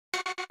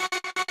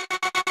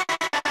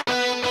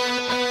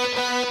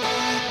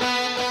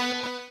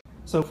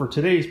So for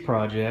today's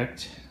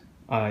project,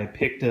 I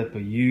picked up a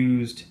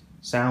used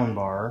sound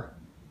bar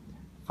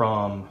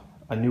from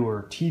a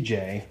newer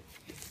TJ,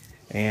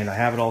 and I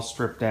have it all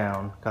stripped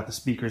down. Got the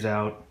speakers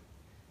out,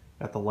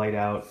 got the light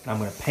out. I'm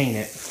going to paint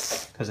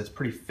it because it's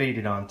pretty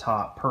faded on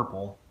top,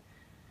 purple,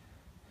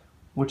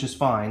 which is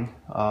fine.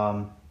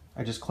 I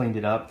just cleaned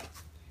it up,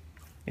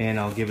 and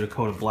I'll give it a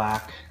coat of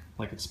black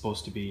like it's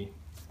supposed to be.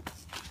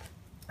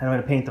 And I'm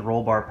going to paint the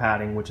roll bar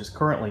padding, which is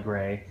currently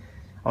gray.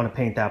 I want to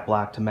paint that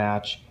black to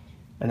match.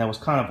 And that was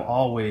kind of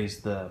always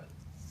the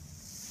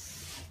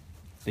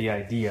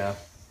idea,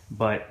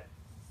 but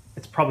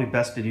it's probably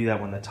best to do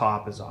that when the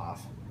top is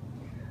off.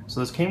 So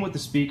this came with the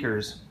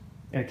speakers,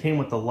 and it came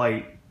with the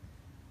light,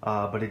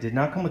 but it did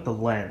not come with the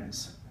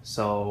lens.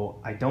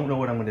 So I don't know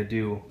what I'm going to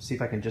do. See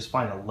if I can just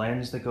find a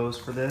lens that goes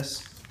for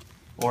this,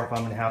 or if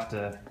I'm going to have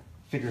to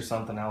figure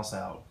something else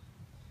out.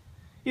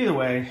 Either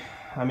way,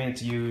 I mean,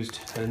 it's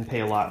used. I didn't pay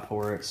a lot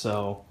for it,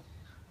 so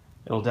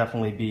it'll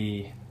definitely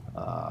be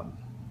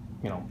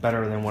you know,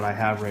 better than what I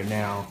have right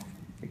now.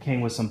 It came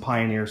with some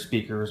Pioneer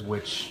speakers,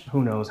 which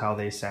who knows how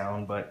they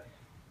sound, but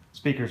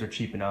speakers are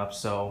cheap enough.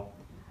 So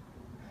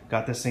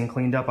got this thing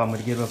cleaned up. I'm going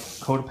to give a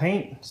coat of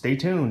paint. Stay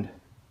tuned.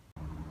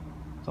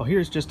 So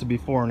here's just a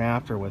before and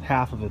after with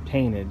half of it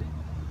painted.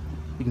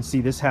 You can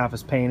see this half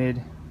is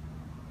painted,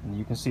 and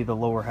you can see the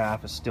lower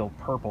half is still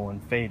purple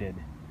and faded.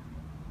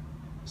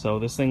 So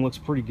this thing looks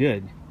pretty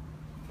good.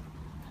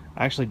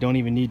 I actually don't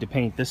even need to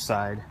paint this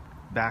side,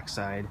 back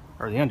side,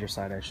 or the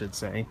underside I should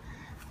say,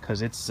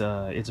 because it's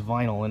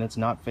vinyl and it's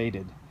not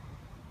faded.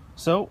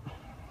 So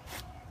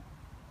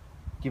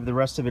give the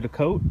rest of it a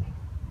coat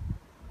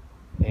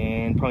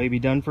and probably be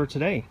done for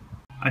today.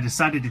 I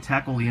decided to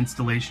tackle the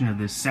installation of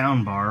this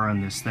sound bar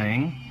on this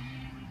thing.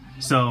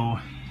 So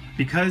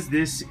because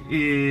this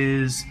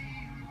is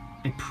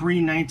a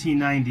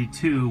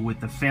pre-1992 with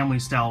the family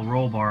style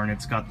roll bar and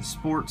it's got the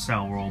sport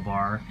style roll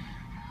bar,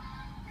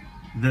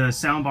 the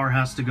sound bar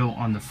has to go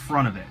on the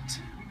front of it,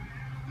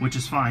 which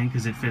is fine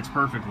because it fits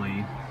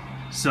perfectly.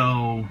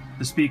 So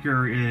the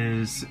speaker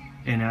is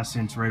in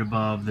essence right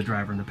above the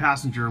driver and the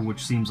passenger,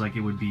 which seems like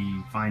it would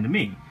be fine to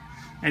me.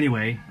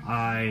 Anyway,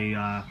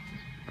 I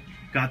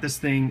got this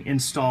thing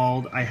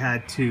installed. I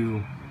had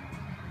to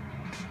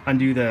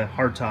undo the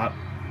hardtop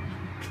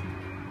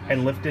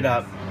and lift it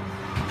up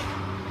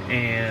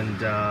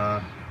and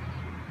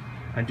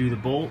undo the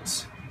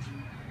bolts.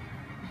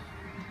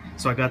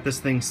 So I got this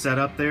thing set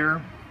up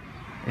there,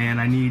 and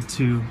I need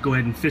to go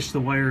ahead and fish the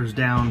wires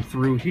down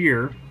through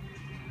here,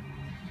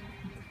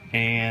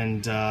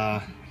 and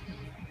I'll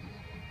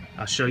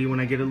show you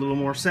when I get a little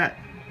more set.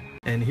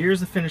 And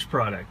here's the finished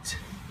product.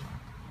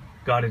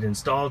 Got it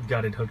installed,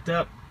 got it hooked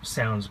up,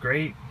 sounds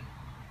great.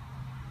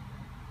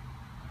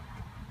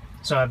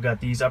 So I've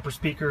got these upper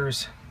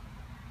speakers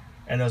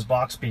and those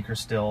box speakers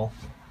still.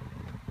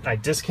 I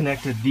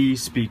disconnected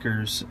these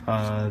speakers.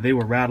 They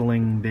were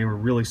rattling, they were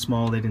really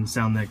small, they didn't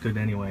sound that good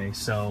anyway.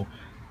 So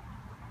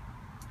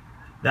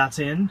that's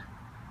in.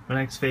 The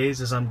next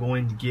phase is I'm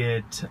going to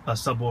get a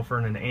subwoofer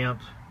and an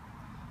amp,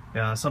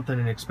 something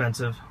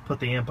inexpensive, put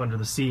the amp under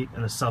the seat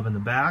and the sub in the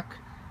back,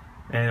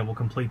 and it will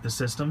complete the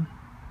system,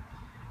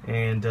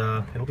 and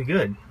it'll be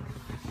good,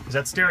 because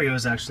that stereo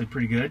is actually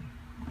pretty good.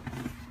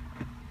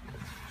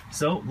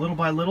 So little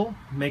by little,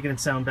 making it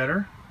sound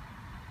better,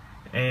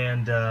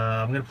 and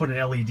I'm going to put an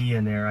LED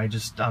in there. I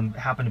just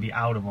happen to be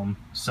out of them,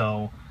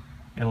 so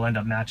it'll end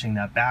up matching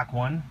that back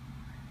one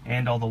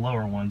and all the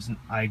lower ones.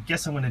 I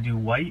guess I'm going to do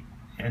white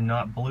and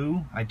not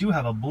blue. I do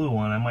have a blue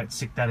one. I might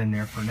stick that in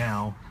there for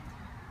now.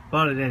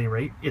 But at any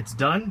rate, it's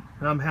done,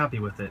 and I'm happy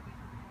with it.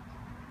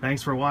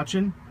 Thanks for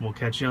watching. We'll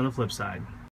catch you on the flip side.